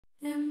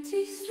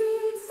Busy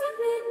streets at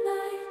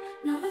midnight,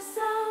 not a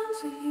sound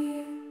to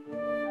hear.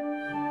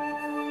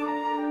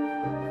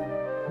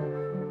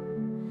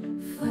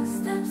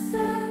 Footsteps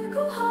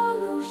echo,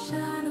 hollow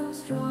shadows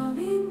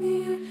drawing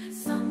near.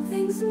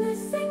 Something's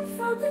missing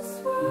from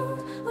this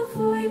world, a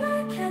void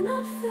I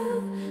cannot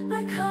fill.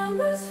 My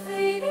colors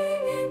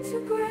fading into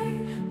gray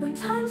when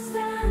time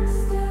stands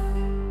still.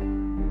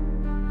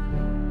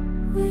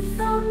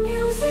 Without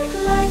music,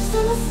 life's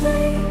a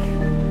mistake,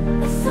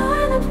 a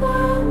silent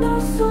world no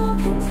soul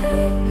can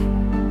take.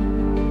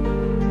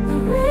 The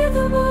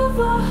rhythm of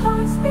our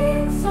hearts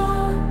beats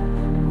on,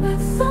 but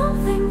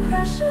something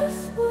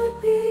precious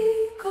would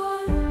be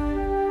gone.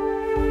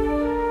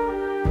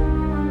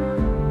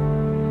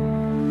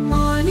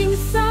 Morning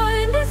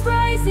sun is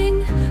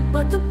rising,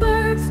 but the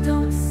birds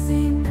don't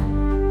sing.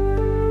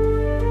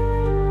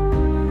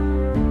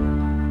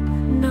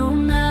 No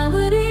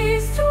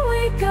melodies to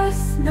wake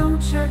us, no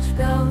church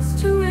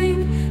bells to ring.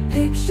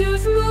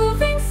 Pictures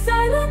moving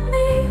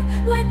silently,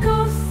 like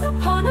ghosts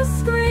upon a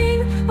screen.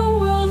 A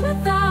world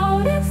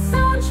without its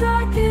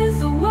soundtrack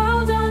is a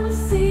world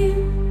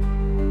unseen.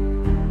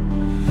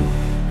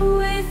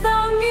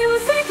 Without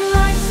music,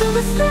 life's a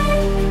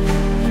mistake,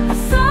 a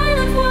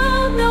silent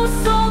world no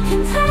soul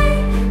can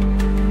take.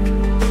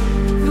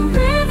 The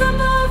rhythm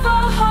of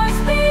our hearts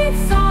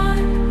beats on,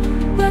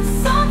 but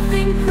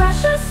something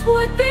precious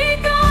would be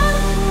gone.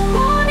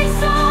 Morning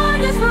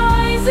sun is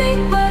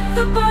rising, but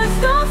the birds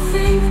don't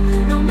sing.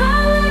 No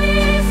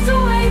melodies to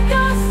wake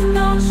us,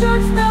 no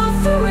church bells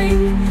to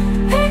ring.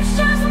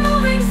 Pictures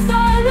moving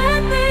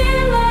silently,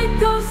 like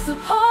ghosts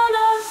upon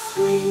a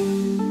screen.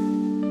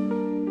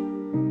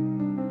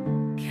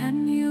 Can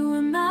you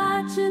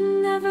imagine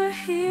never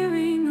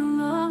hearing a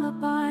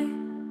lullaby?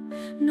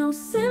 No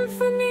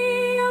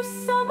symphony of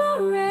summer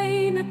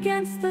rain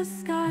against the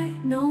sky.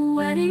 No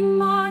wedding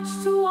march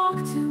to walk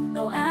to,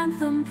 no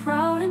anthem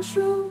proud and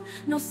true.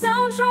 No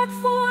soundtrack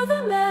for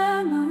the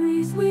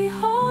memories we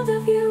hold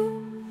of you.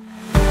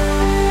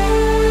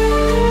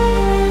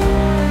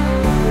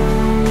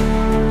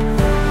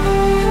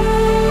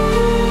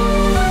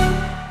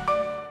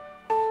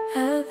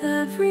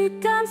 Every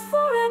dance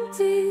for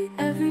empty,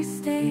 every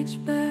stage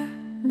bare.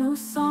 No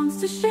songs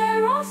to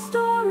share our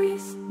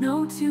stories,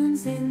 no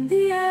tunes in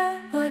the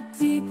air. But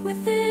deep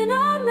within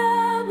our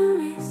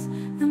memories,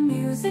 the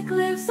music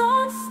lives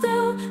on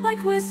still,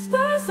 like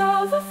whispers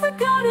of a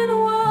forgotten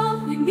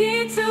world we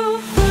need to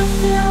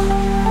fulfill.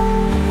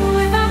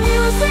 Without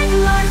music,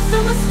 life's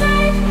a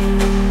mistake,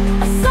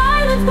 a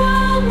silent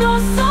world no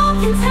soul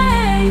can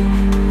take.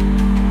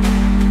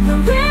 The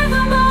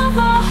rhythm of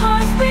our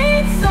hearts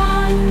beats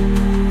on,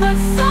 but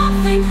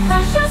something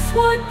precious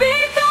would be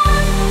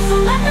gone. So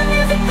let the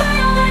music play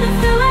on, let it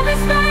fill every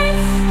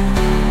space.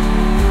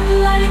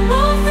 Let it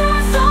move through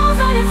our souls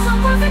at its own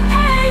perfect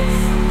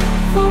pace.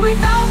 For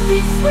without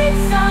these sweet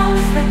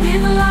sounds that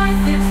give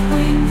life its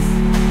wings,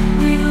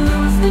 we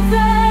lose the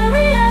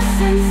very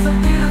essence of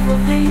beautiful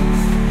things.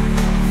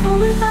 For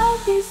without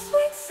these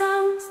sweet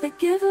sounds that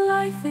give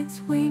life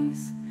its wings,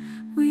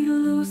 we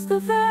lose the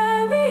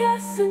very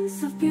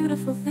essence of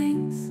beautiful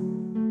things.